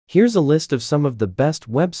Here's a list of some of the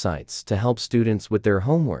best websites to help students with their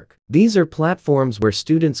homework. These are platforms where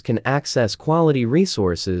students can access quality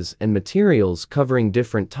resources and materials covering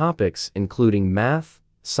different topics including math,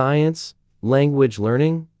 science, language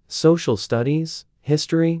learning, social studies,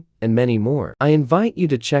 history, and many more. I invite you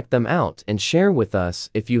to check them out and share with us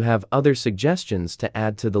if you have other suggestions to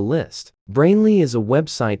add to the list. Brainly is a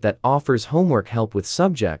website that offers homework help with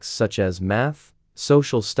subjects such as math,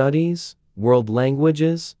 social studies, world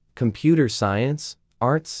languages, computer science,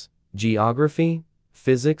 arts, geography,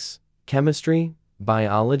 physics, chemistry,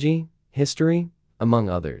 biology, history, among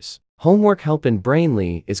others. Homework help in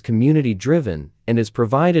Brainly is community-driven and is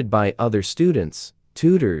provided by other students,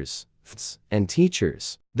 tutors, and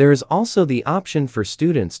teachers. There is also the option for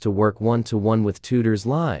students to work one-to-one with tutors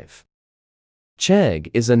live.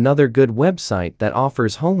 Chegg is another good website that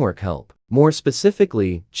offers homework help. More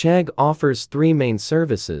specifically, Chegg offers 3 main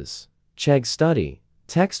services: Chegg Study,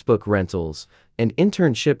 textbook rentals, and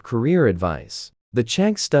internship career advice. The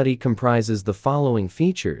Chegg Study comprises the following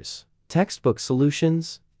features: textbook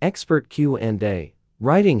solutions, expert Q&A,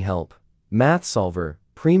 writing help, math solver,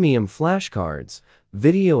 premium flashcards,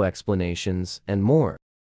 video explanations, and more.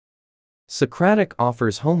 Socratic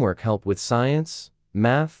offers homework help with science,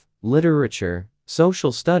 math, literature,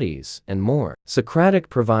 social studies, and more. Socratic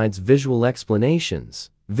provides visual explanations,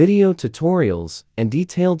 video tutorials, and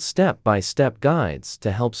detailed step-by-step guides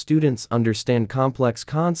to help students understand complex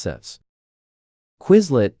concepts.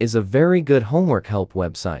 Quizlet is a very good homework help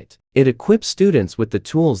website. It equips students with the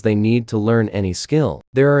tools they need to learn any skill.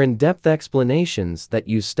 There are in-depth explanations that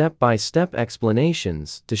use step-by-step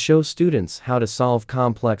explanations to show students how to solve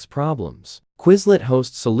complex problems. Quizlet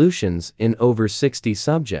hosts solutions in over 60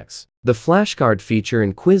 subjects. The flashcard feature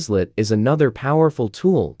in Quizlet is another powerful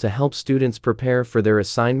tool to help students prepare for their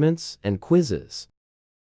assignments and quizzes.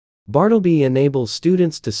 Bartleby enables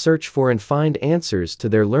students to search for and find answers to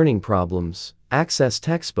their learning problems, access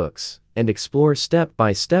textbooks, and explore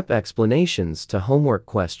step-by-step explanations to homework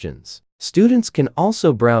questions. Students can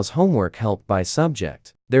also browse homework help by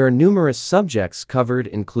subject. There are numerous subjects covered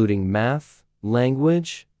including math,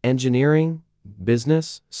 language, engineering,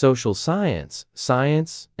 business, social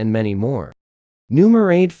science, and many more.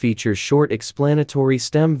 Numerade features short explanatory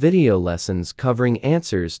STEM video lessons covering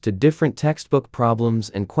answers to different textbook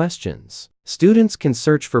problems and questions. Students can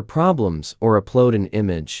search for problems or upload an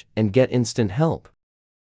image and get instant help.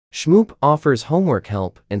 Shmoop offers homework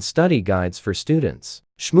help and study guides for students.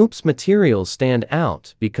 Shmoop's materials stand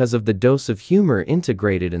out because of the dose of humor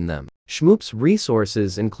integrated in them. Shmoop's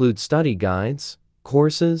resources include study guides,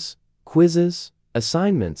 courses, quizzes,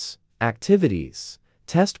 assignments, activities,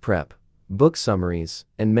 test prep, book summaries,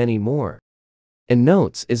 and many more.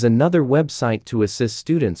 EndNotes is another website to assist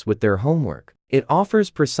students with their homework. It offers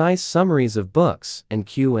precise summaries of books and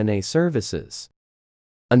Q&A services.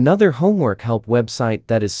 Another homework help website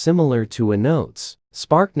that is similar to EndNotes,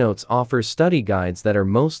 SparkNotes offers study guides that are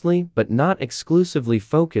mostly but not exclusively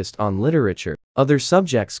focused on literature. Other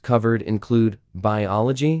subjects covered include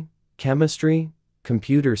biology, chemistry,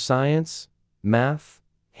 computer science, math,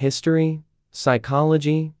 history,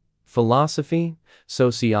 psychology, philosophy,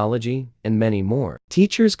 sociology, and many more.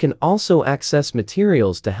 Teachers can also access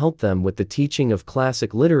materials to help them with the teaching of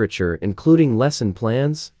classic literature, including lesson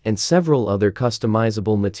plans and several other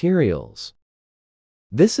customizable materials.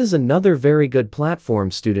 This is another very good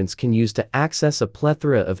platform students can use to access a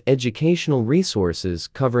plethora of educational resources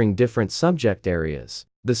covering different subject areas.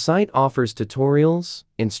 The site offers tutorials,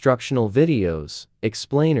 instructional videos,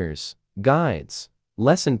 explainers, guides,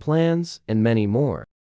 lesson plans, and many more.